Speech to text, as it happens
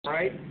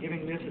Right,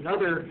 giving this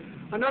another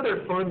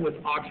fun with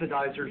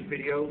oxidizers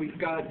video. We've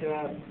got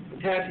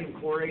potassium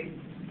chlorate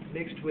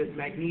mixed with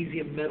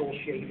magnesium metal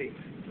shavings.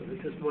 So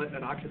this is what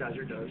an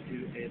oxidizer does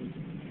to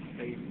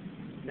a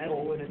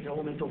metal in its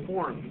elemental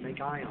form. You make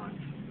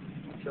ions.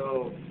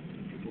 So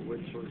people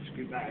would sort of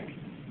scoot back.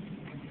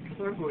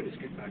 So I'm going to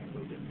scoot back a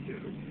little bit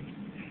too.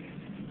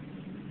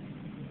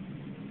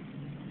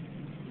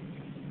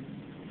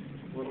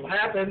 What will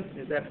happen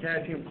is that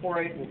potassium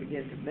chlorate will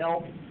begin to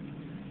melt.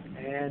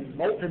 And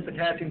molten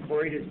potassium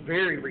chlorate is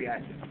very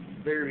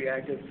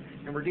reactive,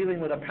 and we're dealing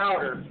with a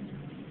powder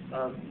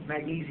of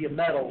magnesium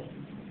metal,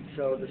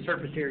 so the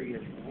surface area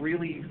is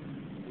really,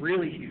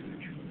 really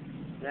huge.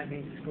 That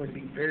means it's going to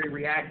be very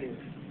reactive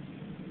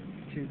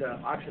to the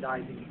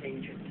oxidizing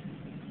agent.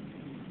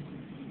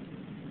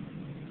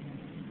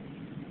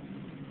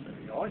 So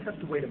you always have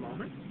to wait a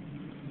moment,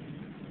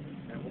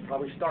 and we'll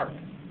probably start.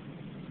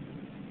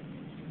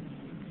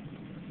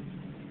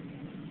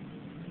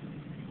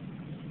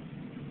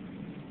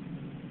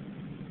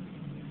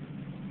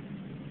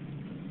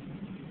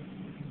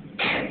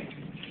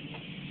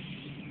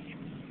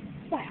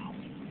 Wow.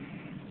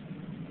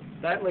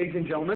 That, ladies and gentlemen,